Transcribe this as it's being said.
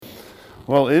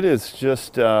Well, it is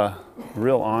just a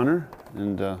real honor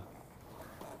and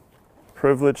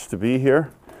privilege to be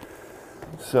here.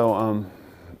 So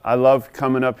I love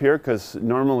coming up here because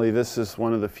normally this is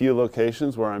one of the few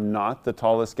locations where I'm not the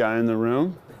tallest guy in the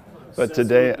room. But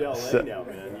today, now,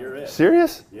 man. You're it.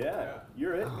 Serious? Yeah,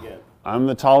 you're it again. I'm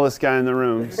the tallest guy in the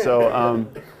room. So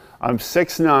I'm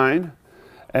 6'9",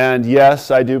 and yes,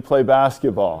 I do play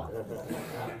basketball.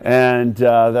 And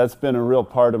that's been a real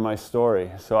part of my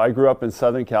story. So I grew up in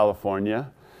Southern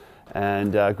California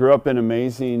and grew up in an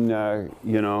amazing,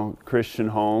 Christian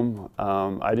home.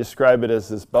 I describe it as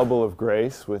this bubble of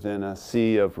grace within a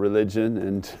sea of religion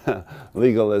and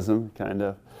legalism, kind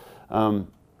of. Kind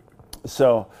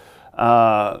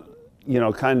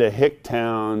of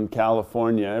Hicktown,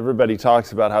 California. Everybody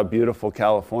talks about how beautiful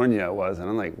California was. And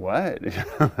I'm like, what?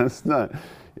 That's not,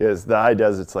 it's the high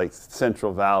desert's like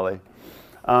Central Valley.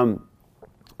 And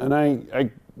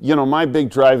my big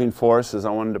driving force is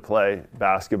I wanted to play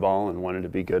basketball and wanted to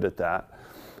be good at that.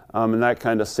 And that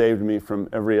kind of saved me from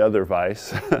every other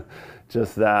vice,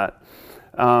 just that.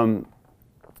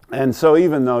 And so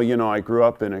even though, I grew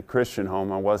up in a Christian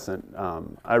home,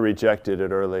 I rejected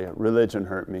it early. Religion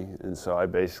hurt me. And so I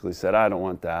basically said, I don't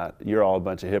want that. You're all a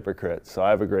bunch of hypocrites. So I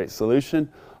have a great solution.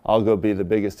 I'll go be the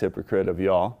biggest hypocrite of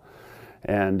y'all.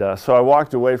 And so I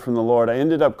walked away from the Lord. I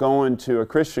ended up going to a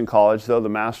Christian college, though, the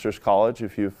Master's College,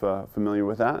 if you're familiar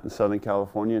with that, in Southern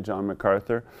California, John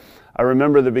MacArthur. I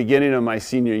remember the beginning of my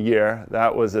senior year.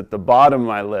 That was at the bottom of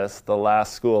my list, the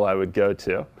last school I would go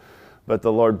to. But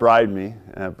the Lord bribed me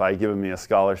by giving me a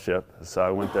scholarship, so I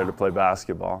went there to play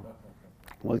basketball.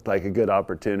 Looked like a good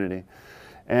opportunity.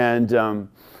 And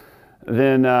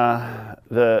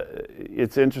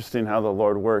it's interesting how the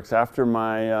Lord works. After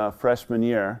my freshman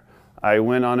year, I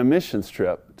went on a missions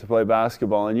trip to play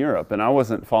basketball in Europe, and I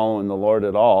wasn't following the Lord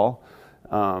at all.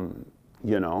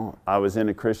 I was in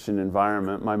a Christian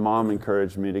environment. My mom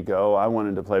encouraged me to go. I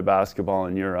wanted to play basketball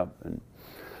in Europe. And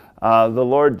the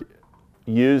Lord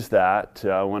used that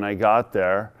when I got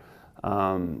there.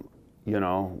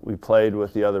 We played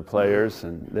with the other players,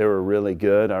 and they were really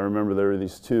good. I remember there were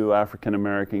these two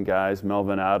African-American guys.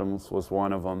 Melvin Adams was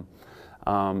one of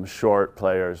them. Short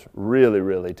players, really,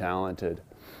 really talented.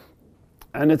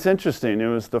 And it's interesting, it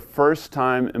was the first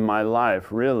time in my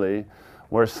life, really,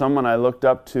 where someone I looked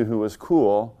up to who was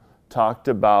cool talked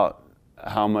about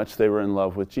how much they were in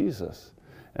love with Jesus.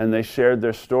 And they shared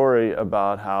their story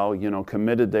about how,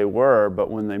 committed they were,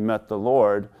 but when they met the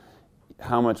Lord,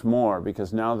 how much more,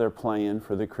 because now they're playing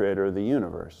for the creator of the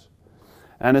universe.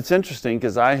 And it's interesting,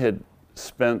 because I had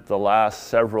spent the last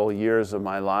several years of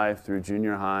my life through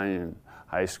junior high and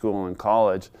high school and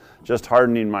college, just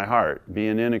hardening my heart,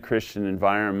 being in a Christian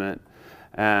environment.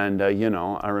 And,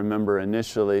 I remember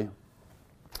initially,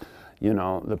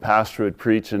 the pastor would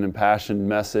preach an impassioned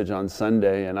message on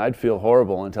Sunday, and I'd feel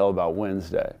horrible until about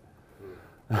Wednesday.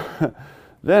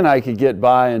 Then I could get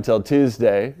by until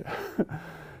Tuesday.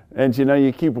 And,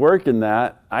 you keep working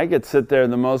that. I could sit there,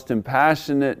 the most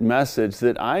impassionate message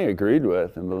that I agreed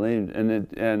with and believed.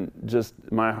 And just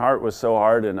my heart was so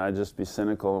hard, and I'd just be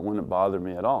cynical. It wouldn't bother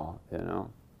me at all,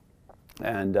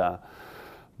 And,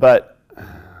 but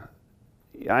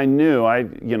I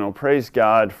knew, praise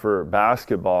God for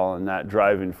basketball and that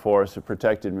driving force. It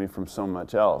protected me from so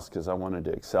much else because I wanted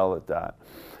to excel at that.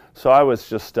 So I was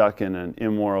just stuck in an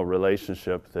immoral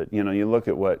relationship that, you look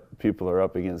at what people are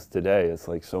up against today, it's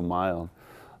like so mild.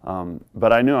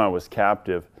 But I knew I was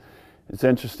captive. It's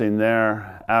interesting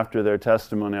there, after their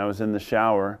testimony, I was in the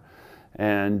shower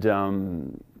and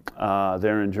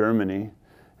there in Germany,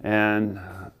 and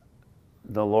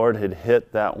the Lord had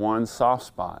hit that one soft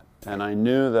spot. And I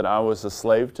knew that I was a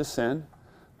slave to sin.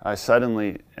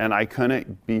 And I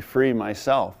couldn't be free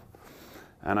myself.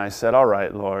 And I said, all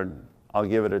right, Lord, I'll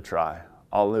give it a try.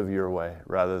 I'll live your way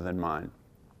rather than mine.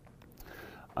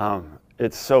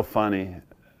 It's so funny.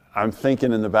 I'm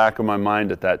thinking in the back of my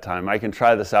mind at that time, I can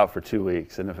try this out for 2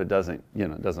 weeks, and if it doesn't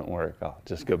work, I'll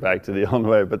just go back to the old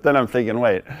way. But then I'm thinking,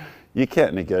 wait, you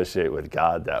can't negotiate with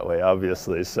God that way,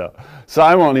 obviously. So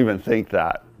I won't even think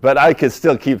that. But I could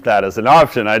still keep that as an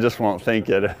option. I just won't think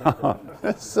it.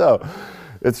 So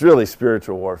it's really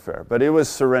spiritual warfare. But it was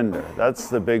surrender. That's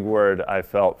the big word I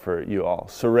felt for you all,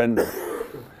 surrender.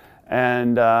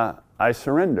 And I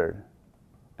surrendered.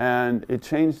 And it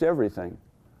changed everything.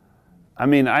 I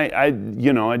mean, I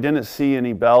didn't see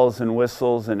any bells and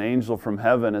whistles and angel from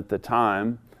heaven at the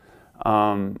time.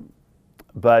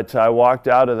 But I walked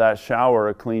out of that shower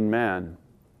a clean man.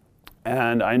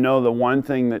 And I know the one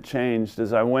thing that changed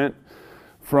is I went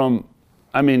from,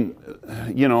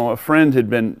 a friend had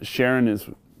been sharing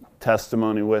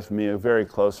testimony with me, a very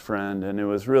close friend, and it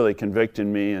was really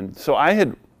convicting me. And so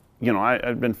I'd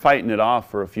been fighting it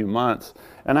off for a few months,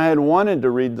 and I had wanted to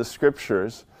read the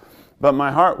scriptures, but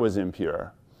my heart was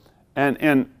impure.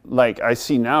 And like I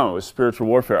see now with spiritual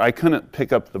warfare, I couldn't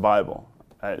pick up the Bible.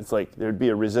 It's like there'd be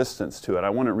a resistance to it. I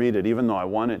wouldn't read it even though I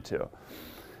wanted to.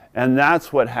 And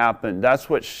that's what happened. That's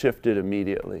what shifted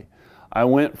immediately. I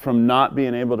went from not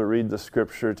being able to read the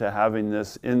scripture to having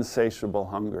this insatiable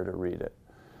hunger to read it.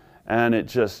 And it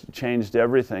just changed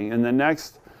everything. And the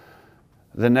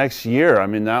next year, I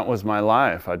mean, that was my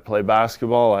life. I'd play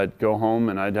basketball, I'd go home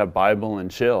and I'd have Bible and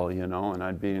chill, and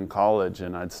I'd be in college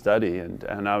and I'd study.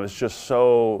 And I was just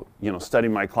so,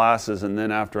 studying my classes. And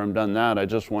then after I'm done that, I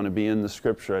just want to be in the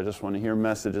scripture. I just want to hear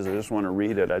messages. I just want to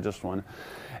read it.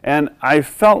 And I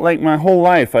felt like my whole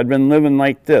life I'd been living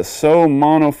like this, so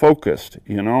monofocused,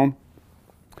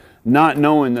 not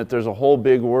knowing that there's a whole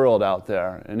big world out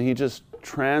there. And he just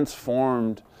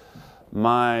transformed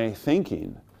my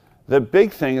thinking. The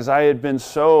big thing is I had been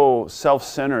so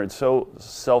self-centered, so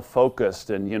self-focused,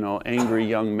 and angry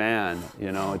young man.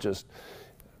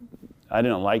 I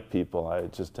didn't like people. I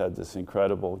just had this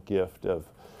incredible gift of,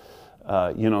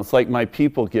 it's like my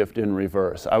people gift in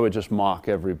reverse. I would just mock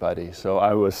everybody. So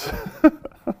I was,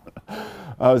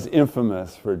 I was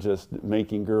infamous for just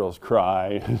making girls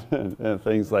cry and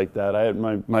things like that. I had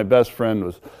my best friend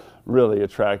was really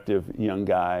attractive young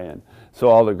guy, and so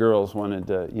all the girls wanted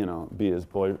to,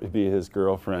 be his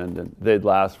girlfriend, and they'd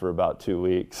last for about 2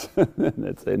 weeks. And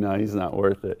they'd say, no, he's not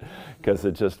worth it, because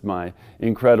it's just my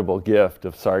incredible gift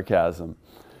of sarcasm.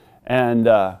 And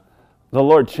the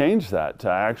Lord changed that to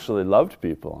I actually loved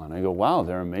people, and I go, wow,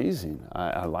 they're amazing.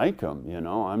 I like them,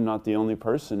 I'm not the only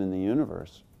person in the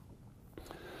universe.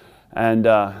 And,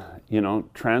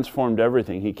 transformed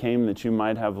everything. He came that you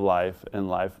might have life and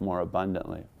life more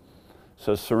abundantly.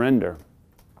 So surrender.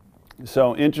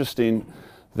 So interesting,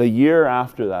 the year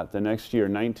after that, the next year,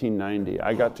 1990,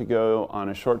 I got to go on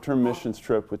a short-term missions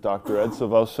trip with Dr. Ed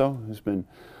Silvoso, who's been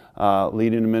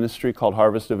leading a ministry called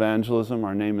Harvest Evangelism.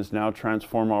 Our name is now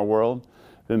Transform Our World.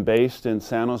 Been based in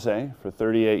San Jose for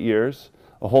 38 years.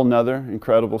 A whole nother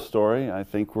incredible story. I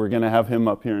think we're going to have him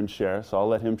up here and share, so I'll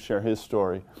let him share his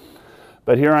story.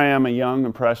 But here I am, a young,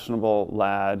 impressionable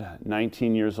lad,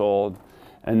 19 years old,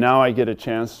 and now I get a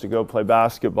chance to go play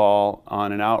basketball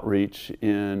on an outreach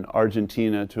in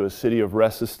Argentina to a city of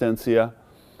Resistencia.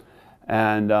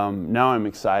 And now I'm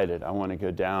excited. I want to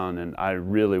go down, and I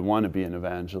really want to be an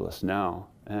evangelist now.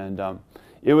 And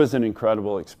it was an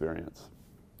incredible experience.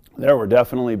 There were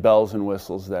definitely bells and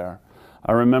whistles there.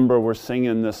 I remember we're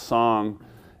singing this song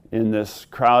in this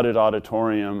crowded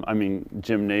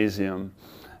gymnasium.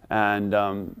 And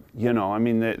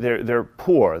they're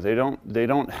poor. They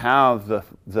don't have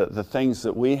the things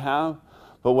that we have,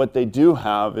 but what they do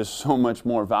have is so much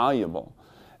more valuable.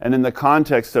 And in the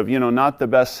context of not the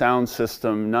best sound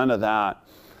system, none of that,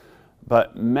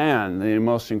 but man, the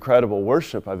most incredible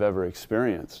worship I've ever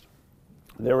experienced.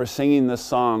 They were singing this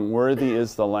song, "Worthy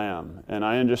is the Lamb," and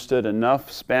I understood enough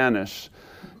Spanish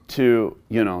to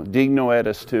digno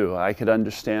eres tú. I could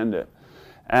understand it.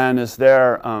 And as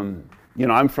they're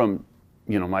I'm from,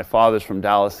 my father's from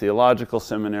Dallas Theological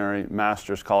Seminary,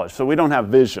 Master's College, so we don't have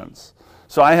visions.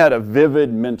 So I had a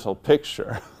vivid mental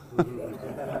picture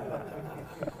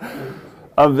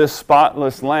of this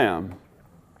spotless lamb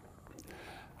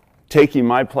taking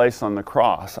my place on the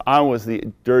cross. I was the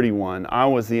dirty one. I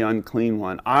was the unclean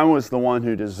one. I was the one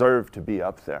who deserved to be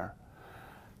up there.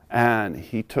 And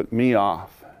he took me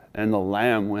off, and the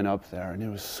lamb went up there, and it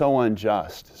was so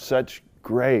unjust, such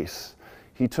grace.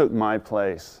 He took my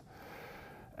place.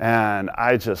 And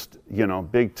I just,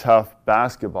 big tough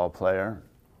basketball player.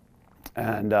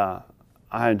 And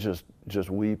I just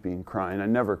weeping, crying. I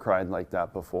never cried like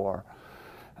that before.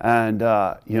 And,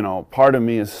 part of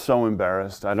me is so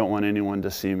embarrassed. I don't want anyone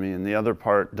to see me. And the other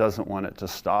part doesn't want it to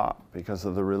stop because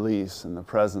of the release and the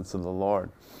presence of the Lord.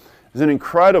 It was an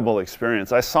incredible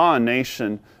experience. I saw a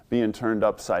nation being turned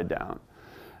upside down.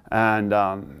 And,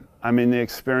 the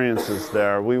experiences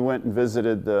there. We went and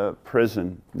visited the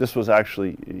prison. This was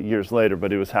actually years later,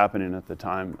 but it was happening at the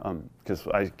time because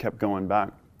I kept going back.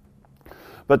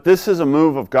 But this is a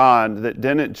move of God that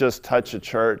didn't just touch a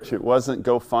church. It wasn't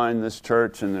go find this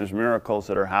church and there's miracles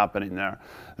that are happening there.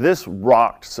 This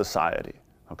rocked society,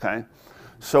 okay?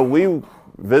 So we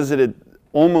visited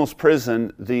Olmos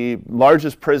Prison. The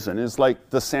largest prison is like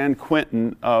the San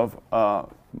Quentin of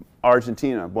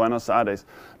Argentina, Buenos Aires.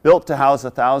 Built to house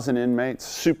 1,000 inmates,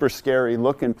 super scary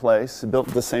looking place, built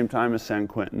at the same time as San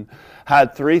Quentin.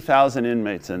 Had 3,000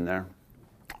 inmates in there.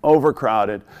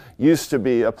 overcrowded. Used to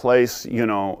be a place, they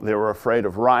were afraid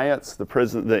of riots.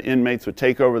 The inmates would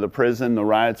take over the prison. The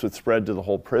riots would spread to the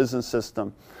whole prison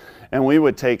system. And we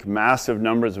would take massive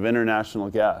numbers of international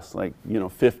guests, like,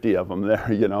 50 of them there,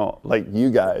 like you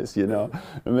guys, and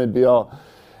they'd be all,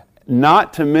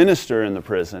 not to minister in the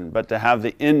prison, but to have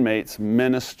the inmates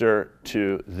minister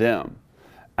to them.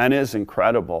 And it's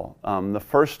incredible. The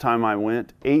first time I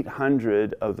went,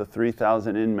 800 of the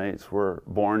 3,000 inmates were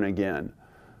born again,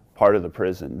 part of the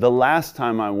prison. The last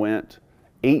time I went,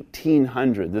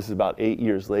 1,800, this is about 8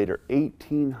 years later,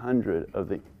 1,800 of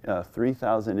the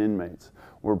 3,000 inmates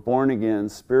were born again,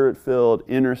 spirit-filled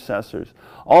intercessors.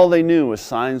 All they knew was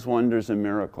signs, wonders, and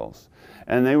miracles.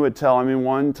 And they would tell,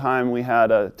 one time we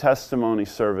had a testimony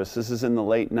service. This is in the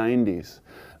late 90s,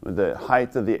 with the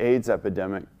height of the AIDS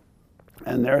epidemic.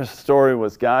 And their story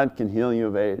was, God can heal you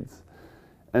of AIDS.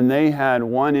 And they had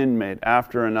one inmate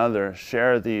after another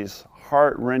share these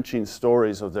heart-wrenching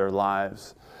stories of their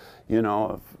lives,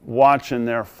 of watching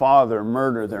their father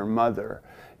murder their mother,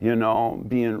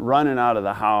 being running out of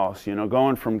the house,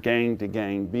 going from gang to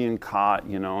gang, being caught,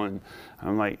 and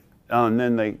I'm like, oh, and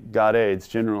then they got AIDS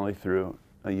generally through,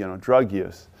 drug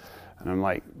use. And I'm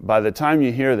like, by the time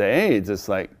you hear the AIDS, it's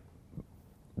like,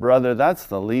 brother, that's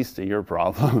the least of your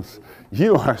problems.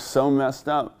 You are so messed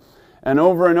up. And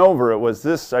over it was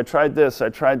this, I tried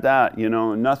that,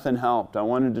 nothing helped. I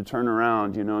wanted to turn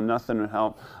around, nothing would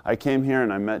help. I came here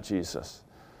and I met Jesus.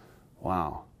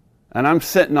 Wow. And I'm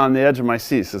sitting on the edge of my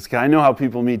seat. So I know how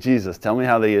people meet Jesus. Tell me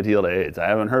how they get healed of AIDS. I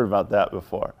haven't heard about that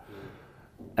before.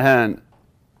 And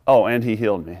he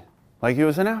healed me. Like it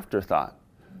was an afterthought.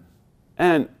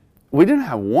 And we didn't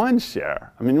have one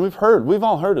share. We've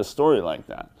all heard a story like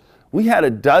that. We had a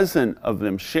dozen of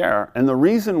them share. And the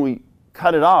reason we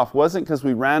cut it off wasn't because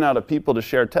we ran out of people to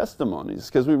share testimonies,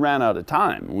 because we ran out of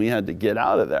time. We had to get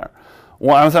out of there.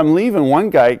 Well, as I'm leaving, one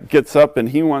guy gets up and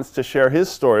he wants to share his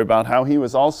story about how he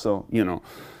was also,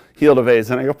 healed of AIDS.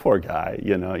 And I go, poor guy,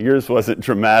 yours wasn't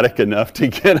dramatic enough to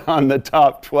get on the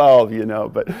top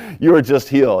 12, but you were just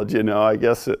healed, I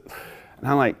guess. And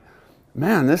I'm like,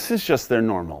 man, this is just their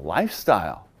normal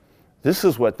lifestyle. This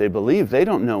is what they believe. They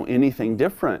don't know anything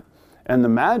different. And the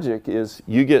magic is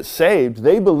you get saved.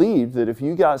 They believed that if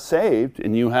you got saved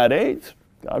and you had AIDS,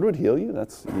 God would heal you.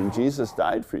 Jesus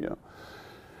died for you.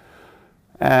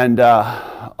 And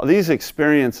these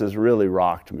experiences really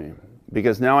rocked me,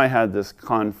 because now I had this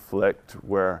conflict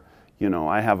where,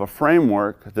 I have a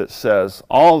framework that says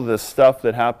all this stuff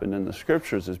that happened in the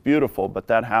scriptures is beautiful, but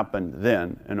that happened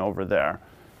then and over there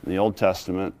in the Old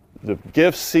Testament. The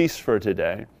gifts cease for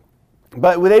today.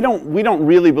 But we don't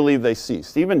really believe they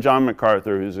ceased. Even John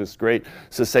MacArthur, who's this great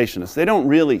cessationist, they don't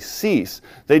really cease.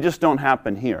 They just don't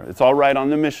happen here. It's all right on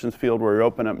the missions field where you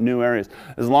open up new areas,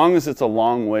 as long as it's a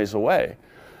long ways away.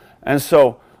 And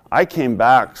so I came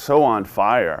back so on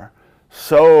fire,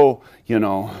 so,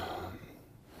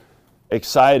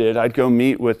 excited. I'd go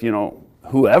meet with,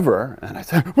 whoever, and I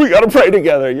said, we got to pray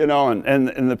together,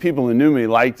 and the people who knew me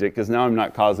liked it, because now I'm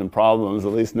not causing problems.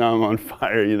 At least now I'm on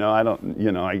fire,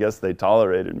 I guess they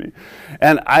tolerated me.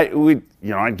 And I'd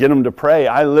get them to pray.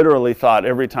 I literally thought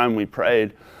every time we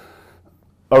prayed,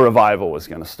 a revival was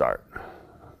going to start,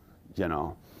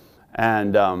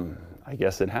 and I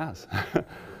guess it has.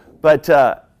 But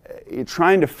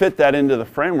trying to fit that into the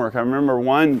framework, I remember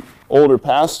one older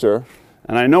pastor,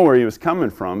 and I know where he was coming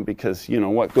from, because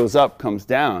what goes up comes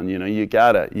down. You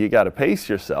gotta pace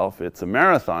yourself. It's a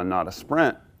marathon, not a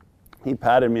sprint. He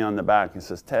patted me on the back and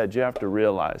says, Ted, you have to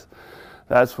realize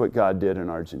that's what God did in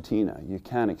Argentina. You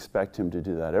can't expect him to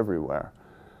do that everywhere.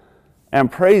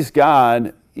 And praise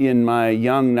God, in my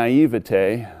young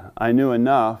naivete, I knew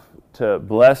enough to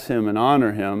bless him and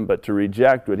honor him, but to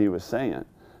reject what he was saying.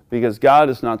 Because God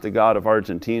is not the God of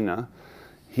Argentina.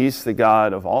 He's the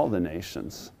God of all the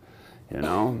nations. And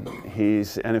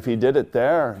if he did it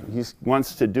there, he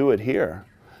wants to do it here.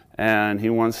 And he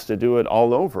wants to do it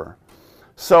all over.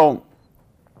 So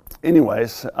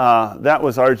anyways, that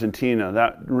was Argentina.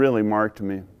 That really marked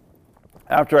me.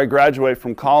 After I graduate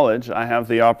from college, I have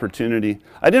the opportunity.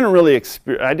 I didn't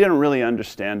really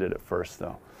understand it at first,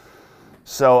 though.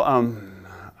 So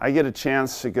I get a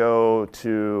chance to go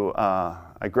to,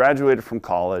 I graduated from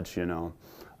college,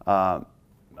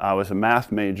 I was a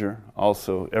math major.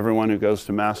 Also, everyone who goes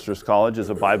to master's college is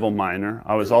a Bible minor.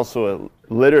 I was also a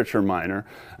literature minor,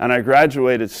 and I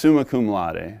graduated summa cum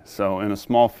laude. So in a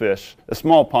small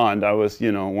pond, I was,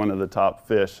 one of the top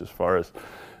fish as far as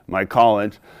my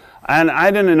college. And I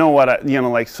didn't know what I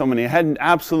had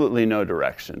absolutely no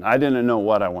direction. I didn't know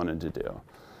what I wanted to do.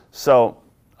 So,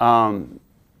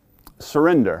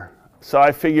 surrender. So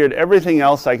I figured everything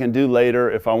else I can do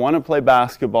later. If I want to play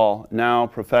basketball now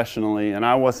professionally, and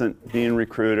I wasn't being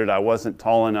recruited, I wasn't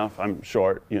tall enough, I'm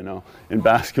short, in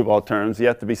basketball terms. You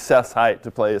have to be Seth's height to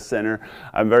play a center.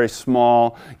 I'm very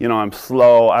small, I'm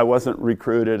slow. I wasn't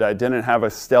recruited. I didn't have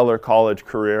a stellar college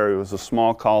career. It was a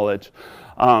small college.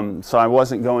 So I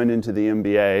wasn't going into the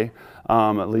NBA,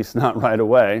 at least not right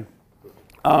away.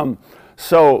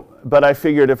 But I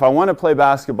figured if I want to play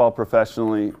basketball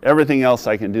professionally, everything else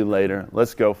I can do later,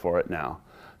 let's go for it now.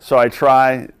 So I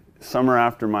try, summer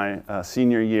after my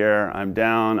senior year, I'm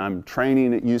down, I'm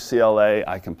training at UCLA,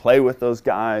 I can play with those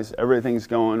guys, everything's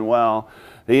going well.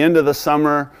 The end of the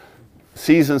summer,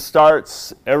 season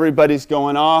starts, everybody's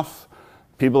going off,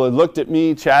 people have looked at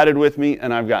me, chatted with me,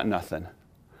 and I've got nothing.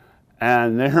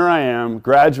 And here I am,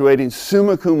 graduating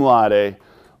summa cum laude,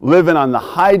 living on the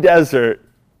high desert,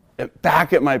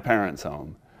 back at my parents'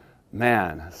 home.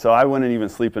 Man, so I wouldn't even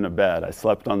sleep in a bed. I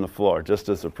slept on the floor just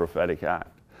as a prophetic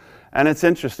act. And it's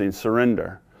interesting,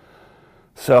 surrender.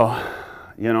 So,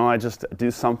 I just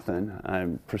do something.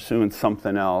 I'm pursuing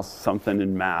something else, something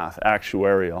in math,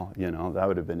 actuarial, that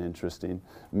would have been interesting,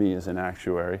 me as an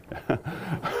actuary.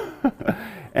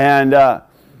 And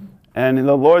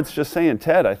the Lord's just saying,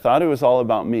 Ted, I thought it was all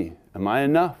about me. Am I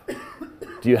enough?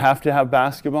 Do you have to have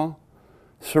basketball?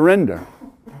 Surrender.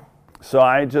 So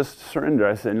I just surrender.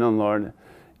 I said, no, Lord,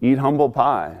 eat humble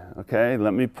pie, okay?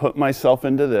 Let me put myself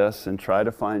into this and try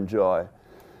to find joy.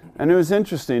 And it was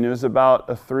interesting. It was about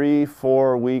a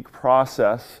 3-4 week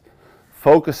process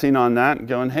focusing on that and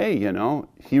going, hey,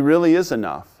 he really is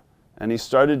enough. And he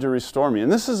started to restore me.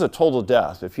 And this is a total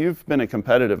death. If you've been a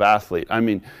competitive athlete,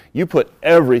 you put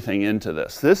everything into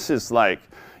this. This is like,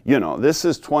 this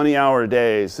is 20-hour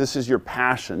days. This is your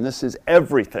passion. This is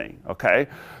everything, okay?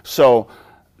 So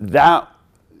that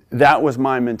was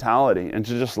my mentality, and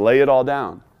to just lay it all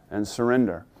down and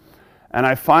surrender. And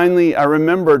I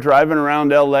remember driving around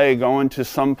LA, going to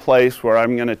some place where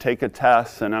I'm going to take a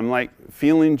test, and I'm like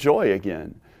feeling joy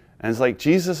again. And it's like,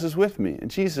 Jesus is with me.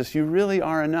 And Jesus, you really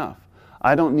are enough.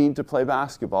 I don't need to play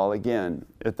basketball again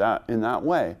in that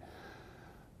way.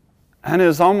 And it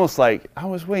was almost like, I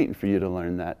was waiting for you to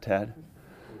learn that, Ted.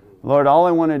 Lord, all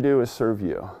I want to do is serve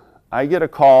you. I get a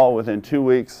call within 2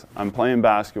 weeks, I'm playing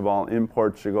basketball in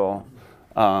Portugal,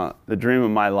 the dream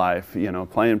of my life,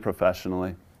 playing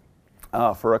professionally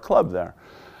for a club there.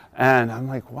 And I'm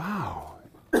like, wow,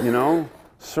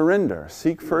 surrender.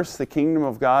 Seek first the kingdom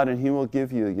of God and he will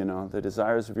give you, the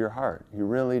desires of your heart. He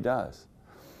really does.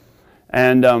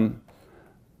 And I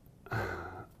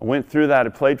went through that. I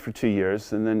played for 2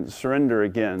 years and then surrender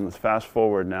again. Let's fast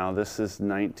forward now. This is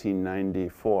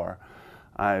 1994.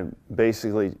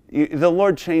 The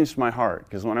Lord changed my heart,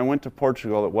 because when I went to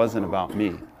Portugal, it wasn't about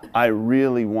me. I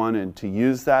really wanted to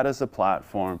use that as a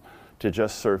platform to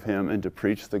just serve him and to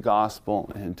preach the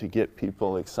gospel and to get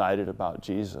people excited about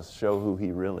Jesus, show who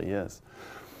he really is.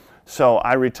 So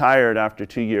I retired after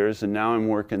 2 years, and now I'm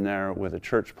working there with a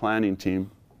church planning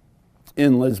team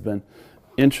in Lisbon.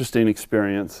 Interesting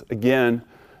experience. Again,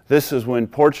 this is when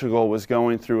Portugal was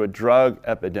going through a drug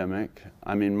epidemic.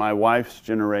 My wife's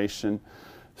generation,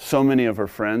 so many of her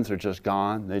friends are just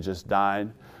gone. They just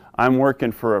died. I'm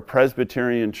working for a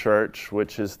Presbyterian church,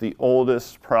 which is the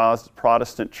oldest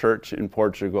Protestant church in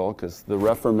Portugal, because the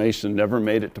Reformation never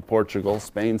made it to Portugal.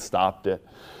 Spain stopped it,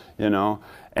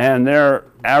 And their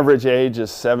average age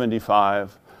is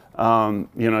 75.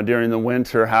 During the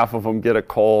winter, half of them get a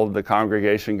cold. The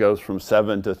congregation goes from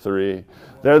 7 to 3.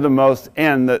 They're the most,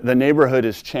 and the neighborhood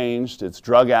has changed. It's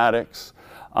drug addicts.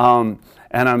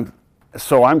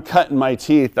 So I'm cutting my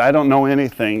teeth. I don't know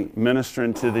anything,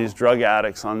 ministering to these drug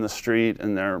addicts on the street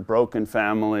and their broken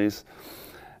families.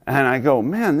 And I go,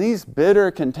 man, these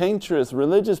bitter, cantankerous,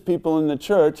 religious people in the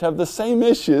church have the same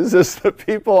issues as the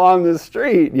people on the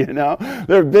street,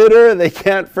 They're bitter, they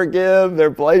can't forgive, they're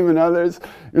blaming others.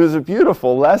 It was a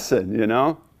beautiful lesson,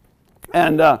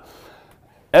 And Ed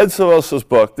Silvoso's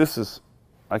book,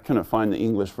 I couldn't find the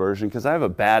English version because I have a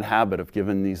bad habit of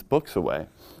giving these books away.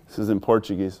 This is in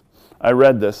Portuguese. I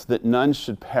read this, that none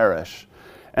should perish.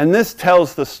 And this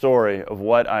tells the story of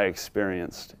what I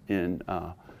experienced in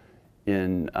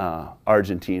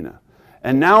Argentina.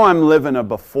 And now I'm living a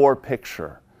before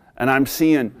picture. And I'm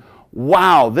seeing,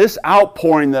 wow, this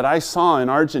outpouring that I saw in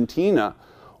Argentina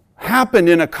happened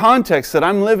in a context that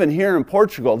I'm living here in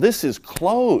Portugal. This is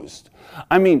closed.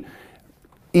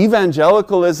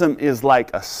 Evangelicalism is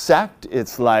like a sect.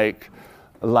 It's like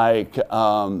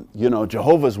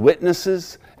Jehovah's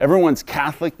Witnesses. Everyone's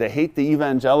Catholic. They hate the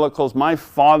evangelicals. My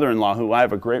father-in-law, who I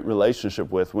have a great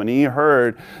relationship with, when he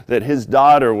heard that his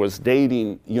daughter was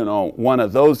dating, one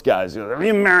of those guys, he goes, if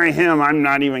you marry him, I'm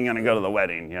not even going to go to the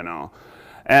wedding,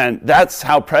 And that's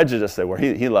how prejudiced they were.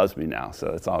 He loves me now,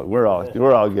 so we're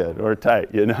all good. We're tight,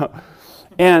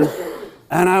 And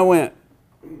I went,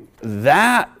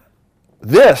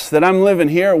 this that I'm living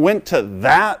here went to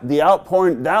the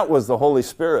outpouring, that was the Holy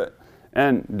Spirit.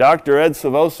 And Dr. Ed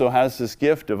Savoso has this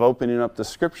gift of opening up the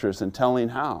scriptures and telling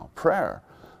how. Prayer,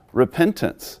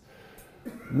 repentance.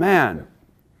 Man.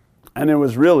 And it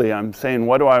was really, I'm saying,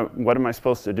 what am I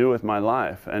supposed to do with my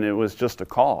life? And it was just a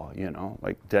call,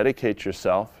 like dedicate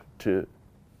yourself to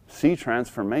see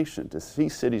transformation, to see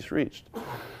cities reached.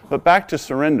 But back to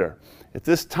surrender. At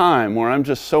this time where I'm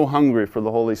just so hungry for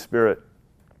the Holy Spirit,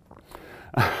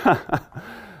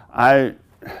 I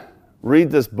read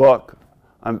this book.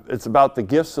 It's about the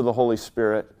gifts of the Holy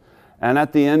Spirit. And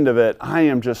at the end of it, I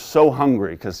am just so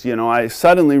hungry because, I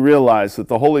suddenly realized that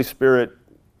the Holy Spirit,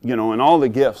 and all the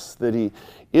gifts that He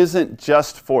isn't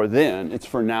just for then, it's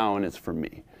for now and it's for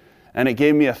me. And it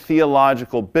gave me a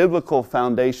theological, biblical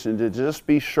foundation to just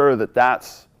be sure that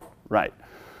that's right.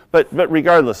 But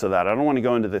regardless of that, I don't want to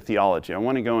go into the theology. I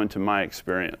want to go into my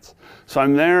experience. So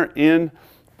I'm there in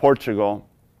Portugal,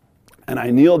 and I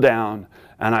kneel down,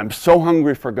 and I'm so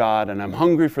hungry for God, and I'm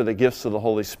hungry for the gifts of the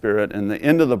Holy Spirit. And the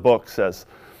end of the book says,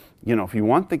 if you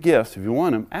want the gifts, if you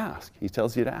want them, ask. He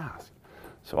tells you to ask.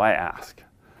 So I ask.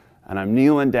 And I'm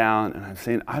kneeling down, and I'm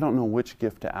saying, I don't know which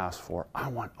gift to ask for. I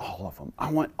want all of them.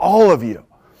 I want all of you.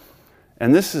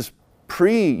 And this is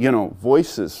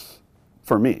voices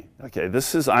for me. Okay,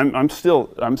 I'm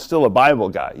still a Bible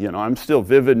guy, I'm still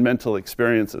vivid mental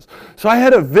experiences. So I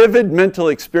had a vivid mental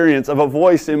experience of a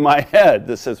voice in my head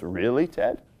that says, really,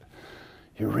 Ted?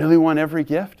 You really want every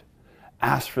gift?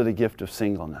 Ask for the gift of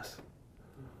singleness.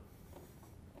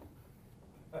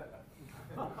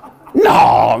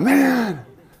 No, man.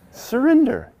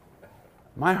 Surrender.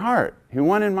 My heart. He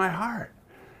wanted my heart.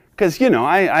 Because,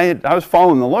 I was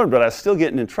following the Lord, but I was still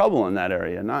getting in trouble in that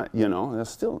area. I was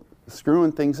still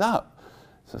screwing things up.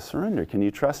 So surrender. Can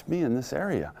you trust me in this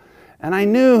area? And I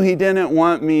knew He didn't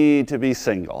want me to be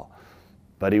single,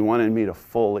 but He wanted me to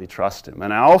fully trust Him.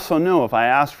 And I also know if I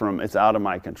ask for Him, it's out of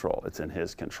my control. It's in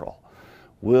His control.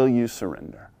 Will you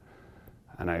surrender?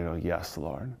 And I go, yes,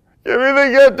 Lord. Give me the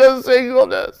gift of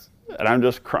singleness. And I'm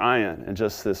just crying, and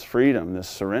just this freedom, this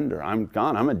surrender. I'm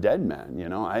gone. I'm a dead man.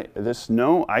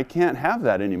 I can't have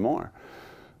that anymore.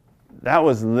 That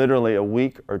was literally a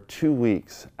week or 2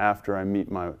 weeks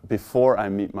before I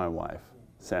meet my wife,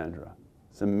 Sandra.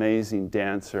 It's an amazing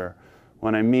dancer.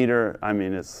 When I meet her,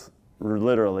 it's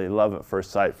literally love at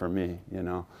first sight for me,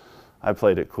 I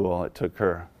played it cool. It took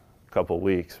her a couple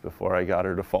weeks before I got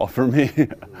her to fall for me.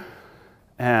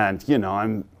 And,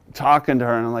 I'm talking to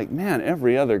her, and I'm like, man,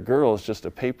 every other girl is just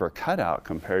a paper cutout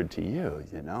compared to you,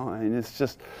 it's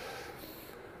just...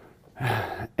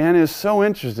 And it's so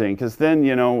interesting because then,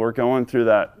 we're going through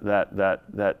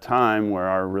that time where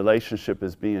our relationship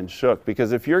is being shook.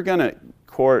 Because if you're going to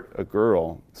court a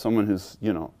girl, someone who's,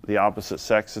 the opposite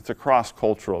sex, it's a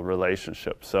cross-cultural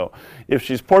relationship. So if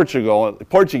she's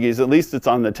Portuguese, at least it's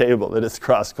on the table that it's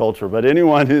cross-cultural. But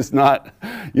anyone who's not,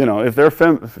 if they're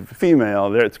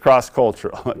female, it's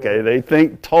cross-cultural, okay? They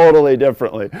think totally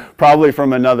differently, probably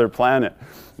from another planet.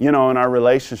 And our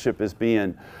relationship is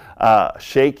being...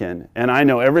 shaken, and I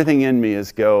know everything in me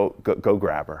is go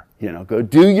grab her, go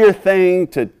do your thing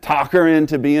to talk her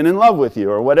into being in love with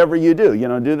you, or whatever you do,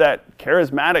 do that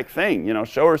charismatic thing,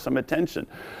 show her some attention.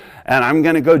 And I'm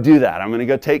going to go do that. I'm going to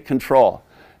go take control.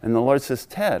 And the Lord says,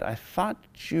 Ted, I thought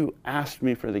you asked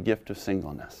me for the gift of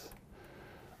singleness.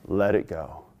 Let it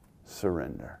go.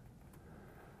 Surrender.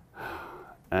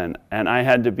 And I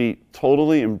had to be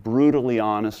totally and brutally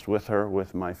honest with her,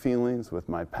 with my feelings, with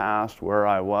my past, where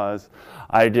I was.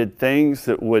 I did things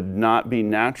that would not be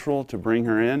natural to bring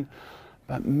her in.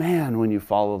 But man, when you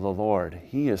follow the Lord,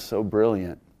 He is so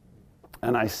brilliant.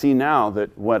 And I see now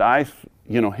that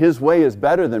His way is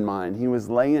better than mine. He was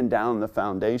laying down the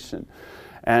foundation.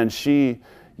 And she,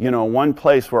 one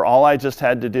place where all I just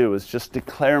had to do was just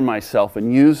declare myself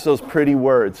and use those pretty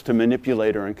words to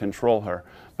manipulate her and control her.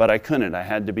 But I couldn't. I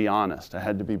had to be honest. I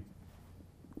had to be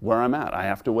where I'm at. I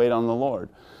have to wait on the Lord.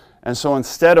 And so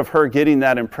instead of her getting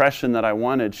that impression that I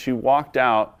wanted, she walked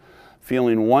out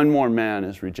feeling one more man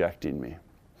is rejecting me.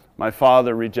 My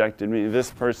father rejected me. This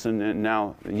person, and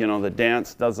now, the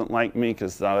dance doesn't like me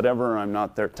because whatever, I'm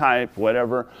not their type,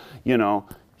 whatever,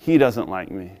 he doesn't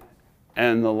like me.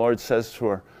 And the Lord says to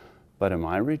her, but am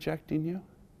I rejecting you?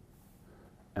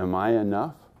 am I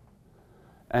enough?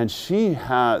 And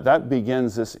that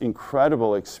begins this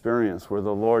incredible experience where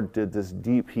the Lord did this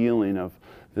deep healing of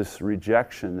this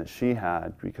rejection that she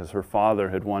had because her father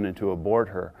had wanted to abort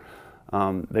her.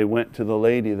 They went to the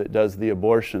lady that does the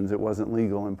abortions. It wasn't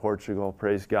legal in Portugal,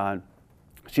 praise God.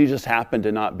 She just happened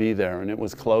to not be there, and it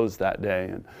was closed that day,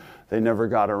 and they never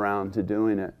got around to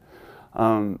doing it.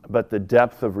 But the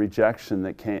depth of rejection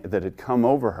that had come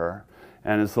over her,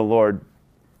 and as the Lord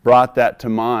brought that to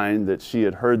mind, that she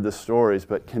had heard the stories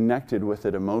but connected with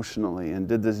it emotionally and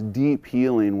did this deep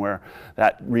healing where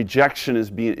that rejection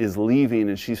is leaving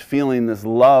and she's feeling this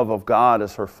love of God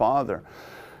as her father.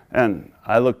 And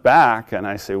I look back and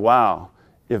I say, wow,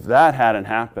 if that hadn't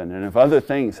happened and if other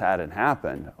things hadn't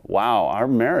happened, wow, our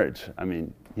marriage,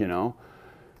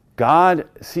 God,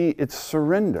 see, it's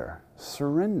surrender.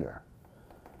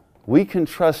 We can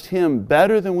trust Him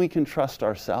better than we can trust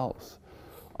ourselves.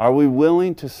 Are we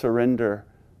willing to surrender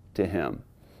to Him?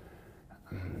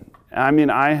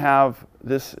 I have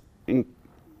this,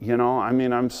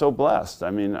 I'm so blessed.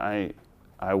 I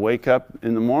wake up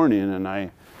in the morning and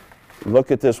I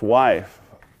look at this wife,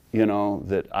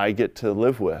 that I get to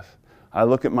live with. I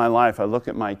look at my life, I look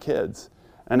at my kids,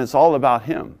 and it's all about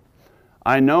Him.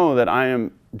 I know that I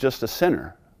am just a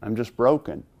sinner. I'm just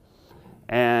broken.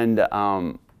 And,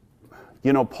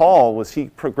 Paul, he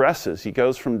progresses. He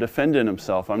goes from defending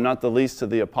himself, I'm not the least of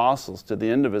the apostles, to the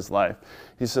end of his life.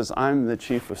 He says, I'm the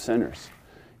chief of sinners.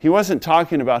 He wasn't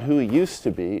talking about who he used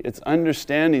to be. It's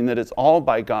understanding that it's all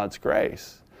by God's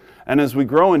grace. And as we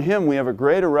grow in Him, we have a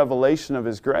greater revelation of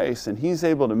His grace, and He's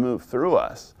able to move through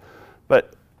us.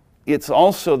 But it's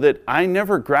also that I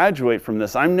never graduate from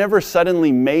this. I'm never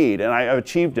suddenly made, and I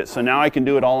achieved it, so now I can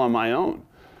do it all on my own.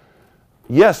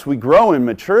 Yes, we grow in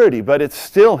maturity, but it's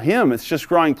still Him. It's just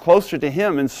growing closer to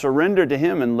Him and surrender to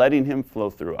Him and letting Him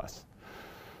flow through us.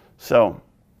 So,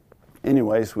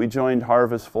 anyways, we joined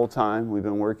Harvest full time. We've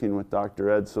been working with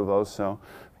Dr. Ed Silvoso,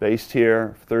 based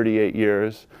here 38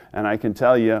 years. And I can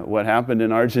tell you what happened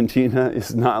in Argentina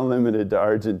is not limited to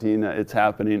Argentina. It's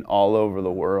happening all over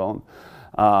the world.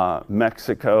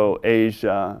 Mexico,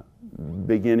 Asia,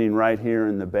 beginning right here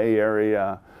in the Bay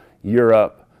Area,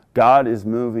 Europe. God is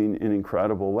moving in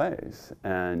incredible ways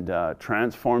and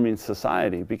transforming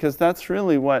society, because that's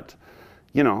really what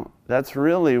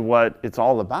it's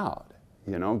all about.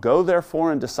 Go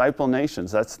therefore and disciple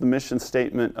nations. That's the mission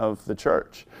statement of the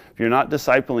church. If you're not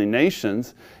discipling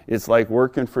nations, it's like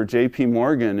working for J.P.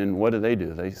 Morgan, and what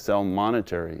do? They sell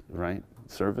monetary, right,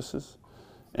 services.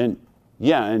 And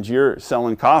you're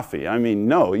selling coffee.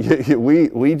 No,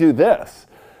 we do this.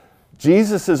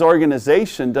 Jesus'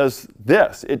 organization does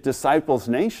this. It disciples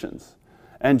nations.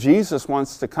 And Jesus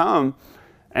wants to come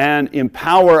and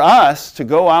empower us to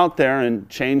go out there and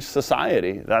change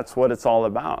society. That's what it's all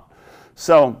about.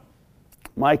 So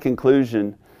my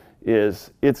conclusion is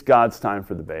it's God's time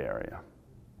for the Bay Area.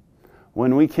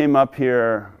 When we came up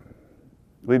here,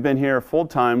 we've been here full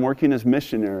time working as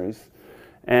missionaries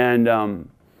and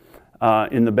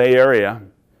in the Bay Area.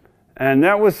 And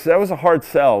that was a hard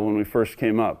sell when we first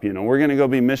came up. We're going to go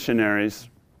be missionaries.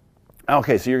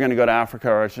 Okay, so you're going to go to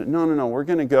Africa or no, we're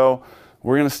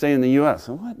going to stay in the U.S.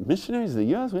 So what, missionaries in the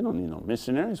U.S.? We don't need no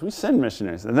missionaries. We send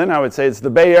missionaries. And then I would say it's the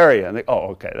Bay Area. And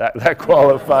okay, that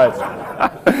qualifies.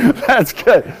 That's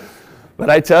good. But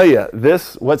I tell you,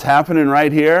 what's happening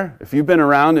right here, if you've been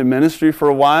around in ministry for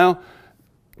a while,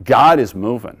 God is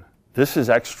moving. This is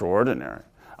extraordinary.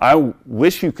 I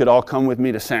wish you could all come with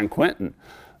me to San Quentin,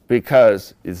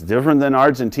 because it's different than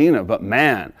Argentina. But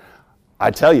man,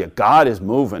 I tell you, God is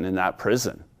moving in that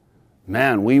prison.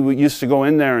 Man, we used to go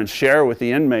in there and share with the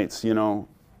inmates,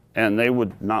 and they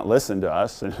would not listen to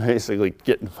us and basically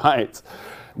get in fights.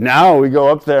 Now we go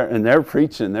up there and they're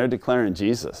preaching, they're declaring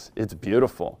Jesus. It's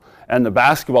beautiful. And the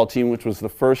basketball team, which was the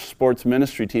first sports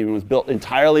ministry team, and was built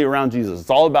entirely around Jesus. It's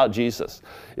all about Jesus.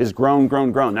 Is grown.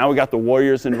 Now we got the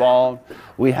Warriors involved.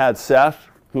 We had Seth,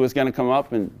 who was going to come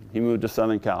up, and he moved to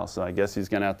Southern Cal, so I guess he's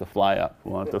going to have to fly up.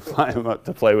 We'll have to fly him up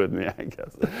to play with me, I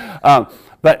guess.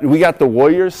 But we got the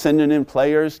Warriors sending in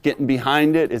players, getting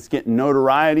behind it. It's getting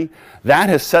notoriety. That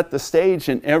has set the stage,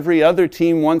 and every other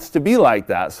team wants to be like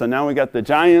that. So now we got the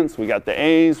Giants, we got the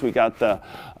A's, we got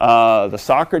the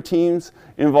soccer teams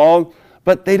involved.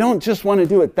 But they don't just want to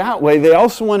do it that way. They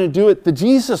also want to do it the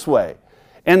Jesus way.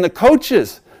 And the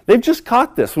coaches, they've just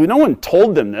caught this. No one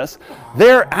told them this.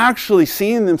 They're actually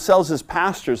seeing themselves as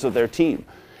pastors of their team.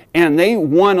 And they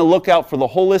want to look out for the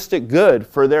holistic good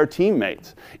for their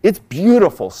teammates. It's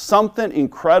beautiful. Something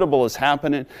incredible is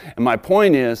happening. And my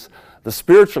point is, the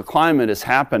spiritual climate is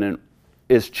happening.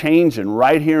 is changing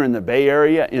right here in the Bay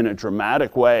Area in a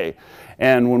dramatic way.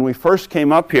 And when we first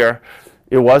came up here,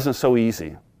 it wasn't so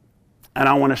easy. And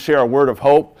I want to share a word of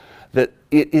hope that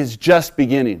it is just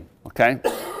beginning, okay?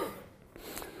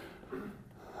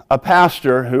 A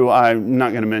pastor who I'm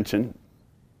not going to mention,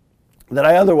 that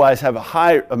I otherwise have a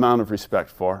high amount of respect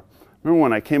for. Remember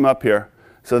when I came up here,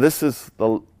 so this is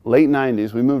the late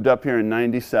 90s, we moved up here in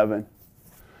 97.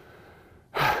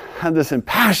 Had this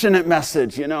impassionate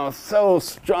message, so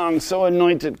strong, so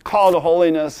anointed, call to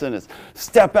holiness, and it's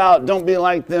step out, don't be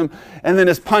like them. And then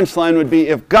his punchline would be,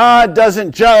 if God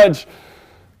doesn't judge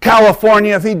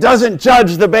California, if he doesn't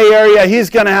judge the Bay Area, he's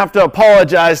going to have to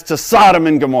apologize to Sodom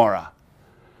and Gomorrah.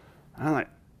 And I'm like,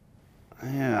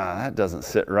 yeah, that doesn't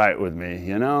sit right with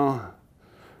me,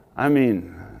 I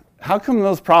mean, how come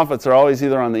those prophets are always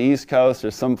either on the East Coast or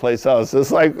someplace else?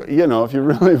 It's like, if you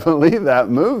really believe that,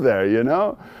 move there,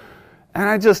 And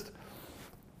I just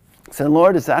said,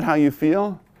 Lord, is that how you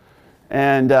feel?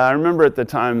 And I remember at the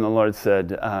time the Lord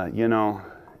said,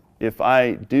 if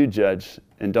I do judge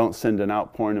and don't send an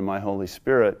outpouring of my Holy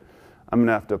Spirit, I'm going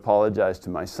to have to apologize to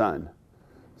my son.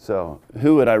 So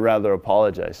who would I rather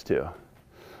apologize to?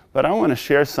 But I want to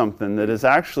share something that has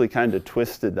actually kind of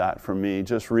twisted that for me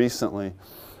just recently,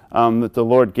 that the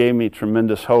Lord gave me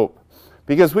tremendous hope.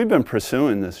 Because we've been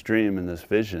pursuing this dream and this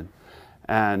vision.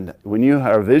 And when you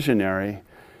are a visionary,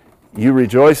 you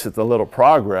rejoice at the little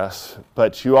progress,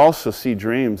 but you also see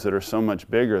dreams that are so much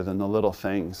bigger than the little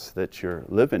things that you're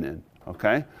living in,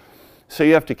 okay? So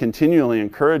you have to continually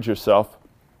encourage yourself.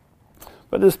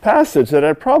 But this passage that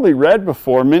I probably read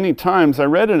before many times, I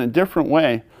read it in a different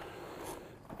way.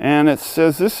 And it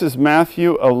says, this is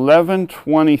Matthew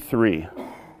 11:23.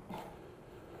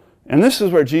 And this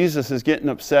is where Jesus is getting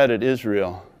upset at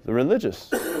Israel, the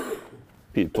religious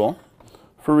people,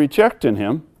 for rejecting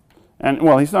him. And,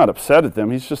 well, he's not upset at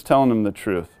them. He's just telling them the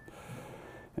truth.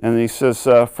 And he says,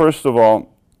 first of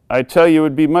all, I tell you, it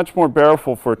would be much more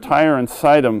bearable for Tyre and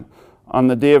Sidon on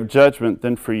the day of judgment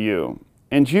than for you.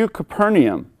 And you,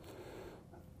 Capernaum.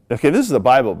 Okay, this is the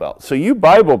Bible Belt. So you,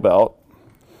 Bible Belt,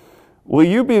 will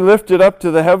you be lifted up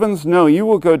to the heavens? No, you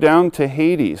will go down to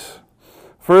Hades.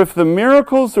 For if the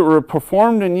miracles that were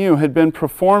performed in you had been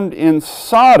performed in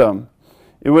Sodom,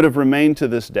 it would have remained to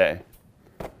this day.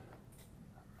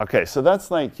 Okay, so that's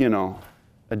like,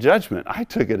 a judgment. I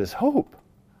took it as hope.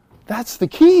 That's the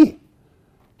key.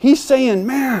 He's saying,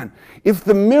 man, if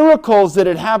the miracles that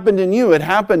had happened in you had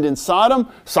happened in Sodom,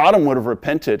 Sodom would have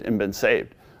repented and been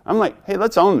saved. I'm like, hey,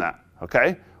 let's own that,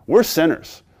 okay? We're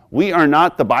sinners. We are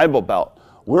not the Bible Belt.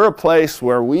 We're a place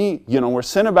where where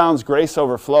sin abounds, grace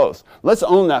overflows. Let's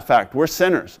own that fact. We're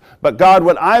sinners. But God,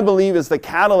 what I believe is the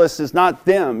catalyst is not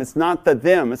them. It's not the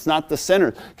them. It's not the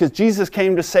sinners. Because Jesus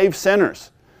came to save sinners.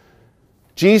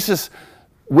 Jesus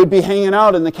would be hanging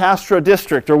out in the Castro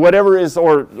district or whatever is,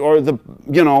 or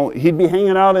he'd be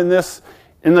hanging out in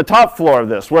the top floor of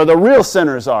this, where the real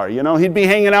sinners are. He'd be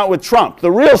hanging out with Trump,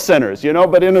 the real sinners,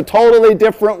 but in a totally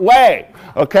different way.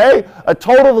 Okay? A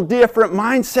total different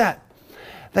mindset.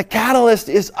 The catalyst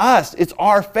is us. It's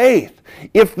our faith.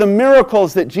 If the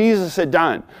miracles that Jesus had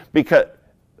done, because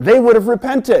they would have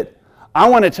repented. I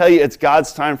want to tell you it's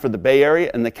God's time for the Bay Area,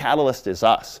 and the catalyst is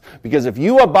us. Because if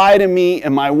you abide in me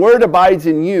and my word abides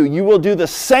in you, you will do the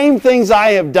same things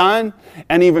I have done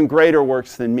and even greater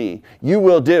works than me. You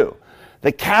will do.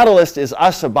 The catalyst is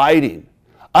us abiding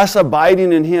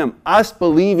in him, us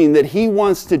believing that he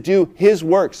wants to do his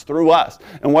works through us.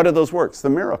 And what are those works? The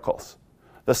miracles.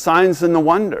 The signs and the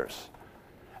wonders.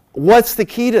 What's the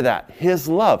key to that? His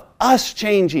love. Us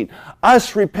changing.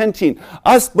 Us repenting.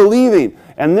 Us believing.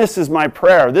 And this is my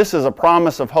prayer. This is a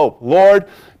promise of hope. Lord,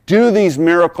 do these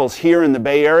miracles here in the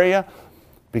Bay Area.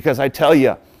 Because I tell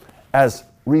you, as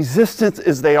resistant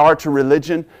as they are to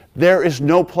religion, there is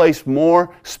no place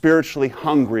more spiritually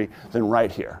hungry than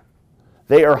right here.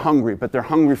 They are hungry, but they're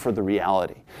hungry for the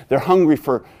reality. They're hungry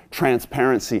for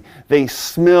transparency. They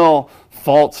smell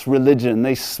false religion.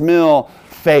 They smell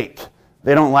fake.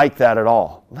 They don't like that at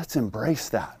all. Let's embrace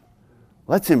that.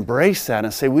 Let's embrace that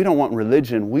and say we don't want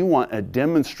religion. We want a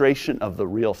demonstration of the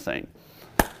real thing.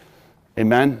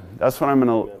 Amen? That's what I'm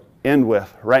going to end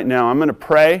with right now. I'm going to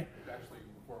pray. Actually,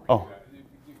 before we do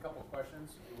that, a couple of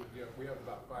questions. We have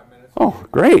about 5 minutes. Oh,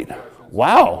 great.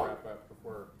 Wow.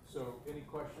 So any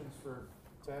questions for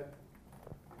Ted?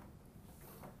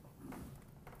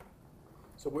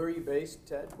 So where are you based,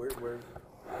 Ted? Where?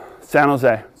 San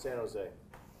Jose. San Jose.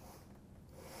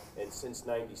 And since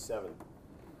 97,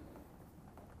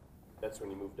 that's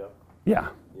when you moved up? Yeah.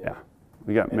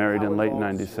 We got married in late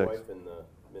involved is 96. your wife in the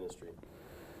ministry?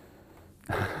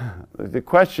 The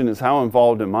question is, how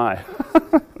involved am I?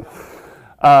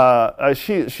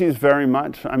 She's very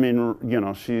much, I mean,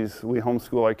 we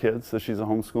homeschool our kids, so she's a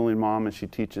homeschooling mom and she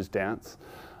teaches dance.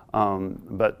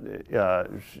 But to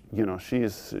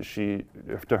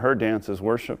her, dance is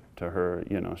worship. To her,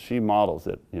 she models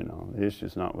it. The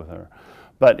issue's not with her.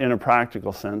 But in a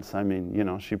practical sense, I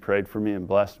mean, she prayed for me and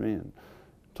blessed me and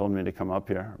told me to come up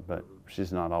here. But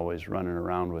she's not always running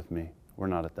around with me. We're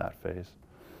not at that phase.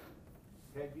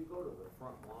 Ted, you go to the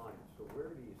front line. So where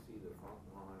do you see the front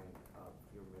line of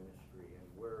your ministry, and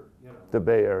where The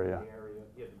Bay Area.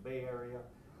 The Bay Area,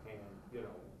 and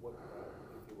what,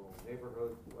 if you will,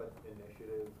 neighborhood, what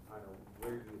initiatives, kind of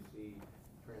where do you see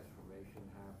transformation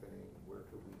happening? Where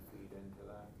could we feed into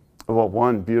that? Well,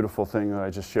 one beautiful thing that I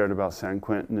just shared about San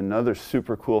Quentin. Another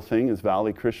super cool thing is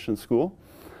Valley Christian School.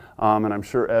 And I'm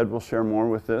sure Ed will share more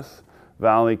with this.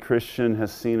 Valley Christian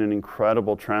has seen an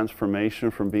incredible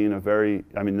transformation from being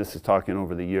this is talking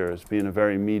over the years, being a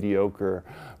very mediocre,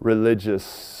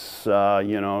 religious,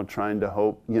 trying to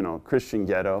hope, Christian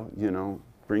ghetto,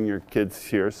 bring your kids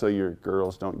here so your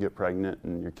girls don't get pregnant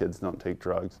and your kids don't take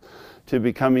drugs, to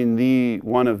becoming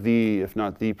one of the, if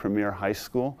not the premier high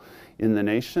school in the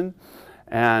nation.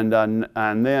 And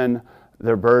then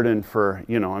their burden for,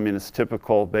 it's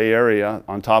typical Bay Area,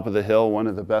 on top of the hill, one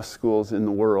of the best schools in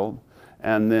the world.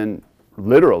 And then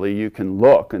literally you can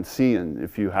look and see, and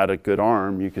if you had a good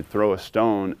arm, you could throw a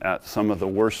stone at some of the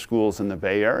worst schools in the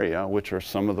Bay Area, which are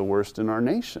some of the worst in our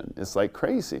nation. It's like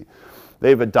crazy.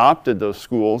 They've adopted those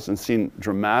schools and seen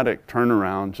dramatic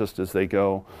turnaround just as they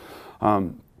go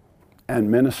and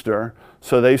minister.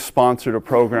 So they sponsored a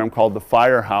program called the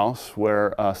Firehouse,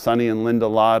 where Sonny and Linda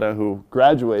Latta, who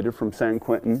graduated from San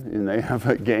Quentin, and they have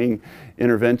a gang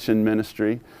intervention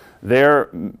ministry, they're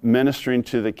ministering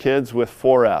to the kids with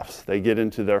 4 Fs. They get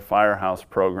into their Firehouse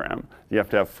program. You have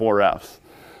to have 4 Fs.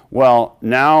 Well,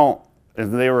 now as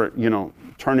they were,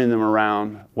 turning them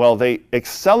around, well, they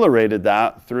accelerated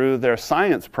that through their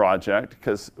science project,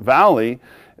 because Valley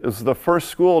is the first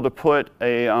school to put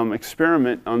a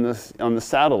experiment on the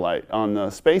satellite, on the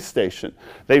space station.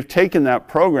 They've taken that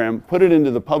program, put it into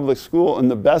the public school, and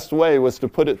the best way was to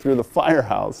put it through the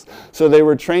Firehouse. So they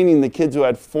were training the kids who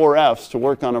had 4 Fs to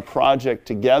work on a project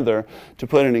together to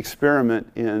put an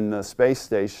experiment in the space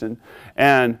station.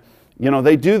 And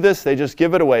they do this, they just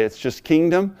give it away. It's just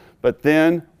kingdom. But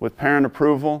then, with parent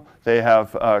approval, they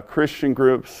have Christian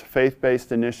groups,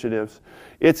 faith-based initiatives.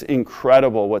 It's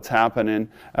incredible what's happening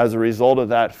as a result of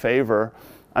that favor.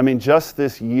 I mean, just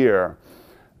this year,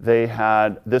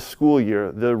 this school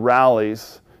year, the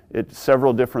rallies at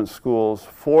several different schools,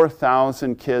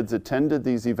 4,000 kids attended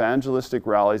these evangelistic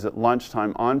rallies at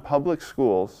lunchtime on public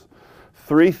schools.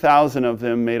 3,000 of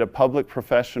them made a public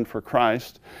profession for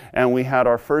Christ, and we had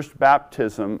our first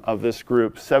baptism of this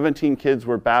group. 17 kids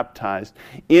were baptized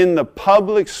in the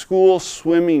public school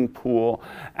swimming pool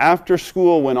after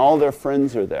school when all their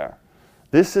friends are there.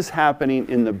 This is happening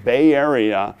in the Bay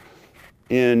Area,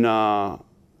 in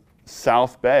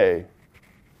South Bay,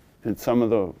 in some of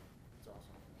the... That's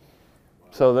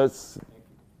awesome. So that's... Thank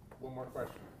you. One more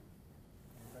question.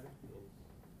 Anybody?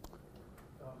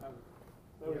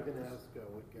 I was going to ask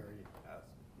what Gary asked.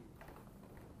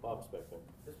 Bob Speckman.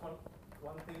 Just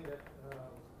one thing that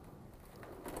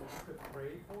you could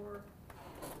pray for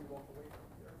as we walk away from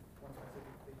here. One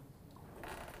specific thing.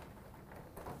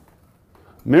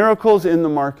 Miracles in the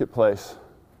marketplace.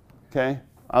 Okay?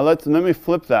 Let me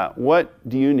flip that. What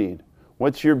do you need?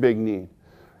 What's your big need?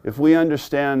 If we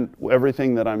understand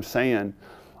everything that I'm saying,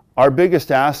 our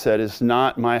biggest asset is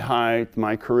not my height,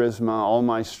 my charisma, all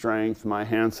my strength, my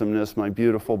handsomeness, my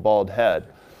beautiful bald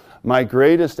head. My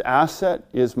greatest asset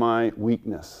is my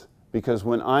weakness, because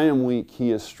when I am weak,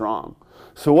 He is strong.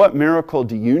 So what miracle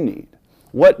do you need?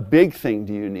 What big thing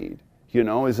do you need?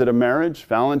 Is it a marriage?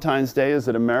 Valentine's Day, is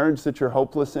it a marriage that you're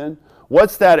hopeless in?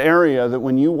 What's that area that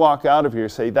when you walk out of here,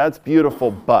 say, that's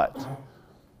beautiful, but?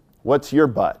 What's your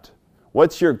but?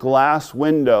 What's your glass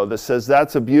window that says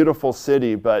that's a beautiful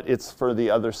city, but it's for the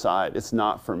other side? It's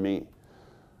not for me.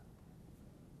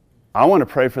 I want to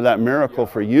pray for that miracle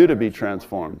for you to be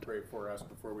transformed. Pray for us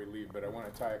before we leave, but I want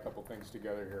to tie a couple things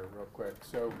together here real quick.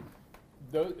 So,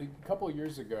 a couple of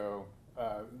years ago,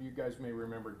 you guys may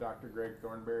remember Dr. Greg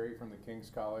Thornberry from the King's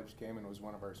College came and was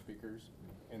one of our speakers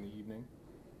in the evening.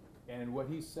 And what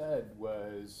he said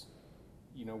was,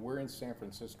 we're in San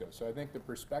Francisco, so I think the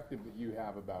perspective that you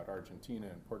have about Argentina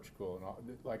and Portugal and all,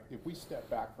 like if we step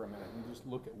back for a minute and just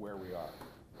look at where we are,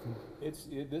 this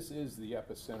is the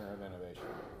epicenter of innovation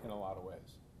in a lot of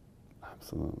ways.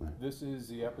 Absolutely. This is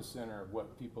the epicenter of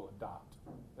what people adopt.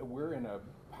 We're in a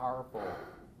powerful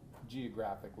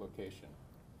geographic location.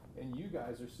 And you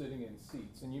guys are sitting in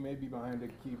seats, and you may be behind a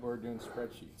keyboard doing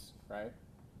spreadsheets, right?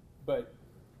 But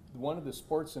one of the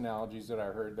sports analogies that I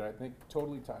heard that I think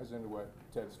totally ties into what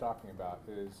Ted's talking about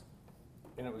is,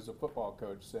 and it was a football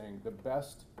coach saying, the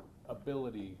best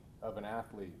ability of an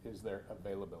athlete is their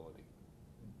availability.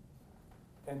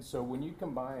 And so when you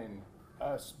combine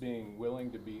us being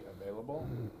willing to be available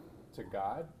to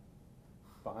God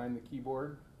behind the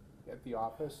keyboard at the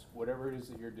office, whatever it is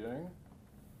that you're doing,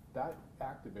 that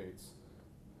activates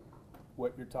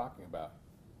what you're talking about.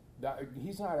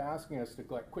 He's not asking us to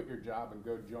like quit your job and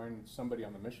go join somebody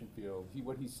on the mission field.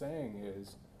 What he's saying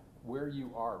is, where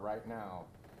you are right now,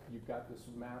 you've got this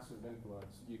massive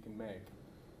influence you can make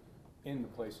in the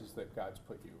places that God's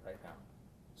put you right now.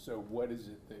 So what is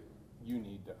it that you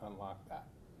need to unlock that?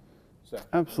 So,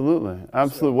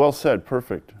 Absolutely. Well said.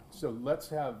 Perfect. so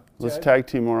let's Let's Ted, tag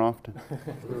team more often.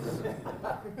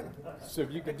 So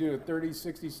if you could do a 30,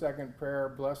 60-second prayer,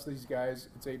 bless these guys.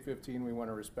 It's 8:15. We want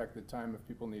to respect the time if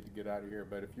people need to get out of here.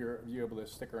 But if you're able to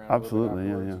stick around Absolutely, a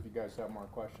little bit yeah, afterwards, if you guys have more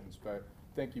questions. But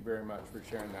thank you very much for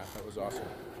sharing that. That was awesome.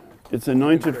 It's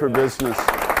anointed for business.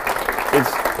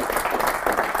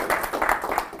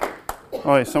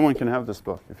 Oh, hey, someone can have this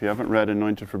book if you haven't read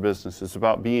Anointed for Business. It's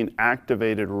about being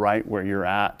activated right where you're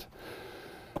at,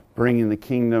 bringing the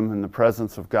kingdom and the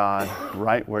presence of God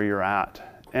right where you're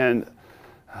at. And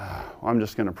I'm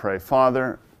just going to pray.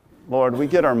 Father, Lord, we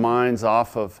get our minds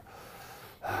off of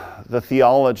the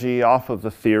theology, off of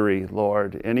the theory,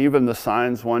 Lord, and even the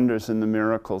signs, wonders, and the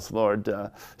miracles, Lord.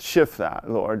 Shift that,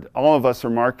 Lord. All of us are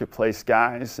marketplace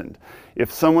guys, and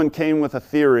if someone came with a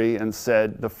theory and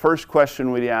said, the first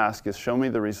question we'd ask is, show me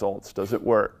the results. Does it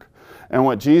work? And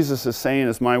what Jesus is saying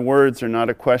is, my words are not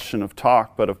a question of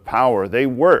talk, but of power. They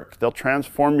work. They'll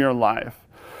transform your life.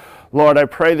 Lord, I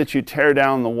pray that you tear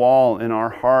down the wall in our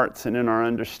hearts and in our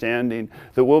understanding,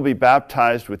 that we'll be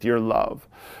baptized with your love,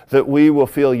 that we will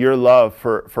feel your love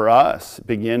for us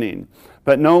beginning,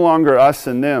 but no longer us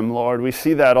and them, Lord. We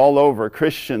see that all over.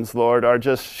 Christians, Lord, are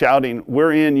just shouting,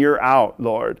 we're in, you're out,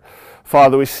 Lord.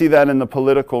 Father, we see that in the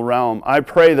political realm. I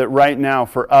pray that right now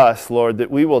for us, Lord, that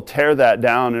we will tear that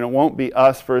down, and it won't be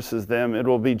us versus them. It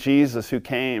will be Jesus who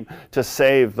came to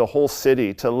save the whole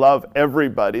city, to love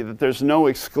everybody, that there's no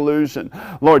exclusion.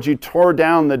 Lord, you tore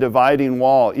down the dividing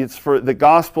wall. The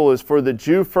gospel is for the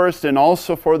Jew first and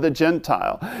also for the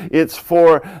Gentile. It's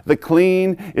for the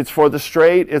clean, it's for the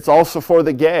straight, it's also for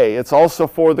the gay, it's also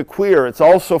for the queer, it's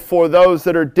also for those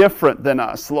that are different than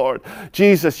us, Lord.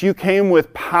 Jesus, you came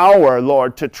with power,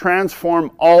 Lord, to transform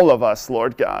all of us,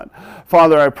 Lord God.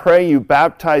 Father, I pray you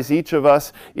baptize each of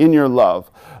us in your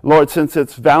love. Lord, since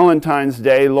it's Valentine's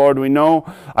Day, Lord,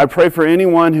 I pray for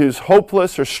anyone who's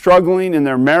hopeless or struggling in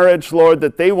their marriage, Lord,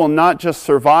 that they will not just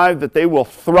survive, that they will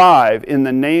thrive in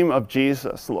the name of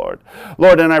Jesus, Lord.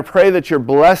 Lord, and I pray that your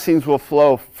blessings will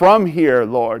flow from here,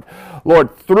 Lord,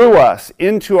 through us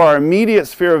into our immediate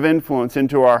sphere of influence,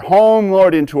 into our home,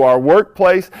 Lord, into our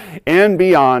workplace and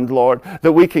beyond, Lord,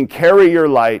 that we can carry your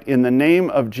light in the name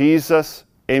of Jesus.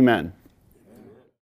 Amen.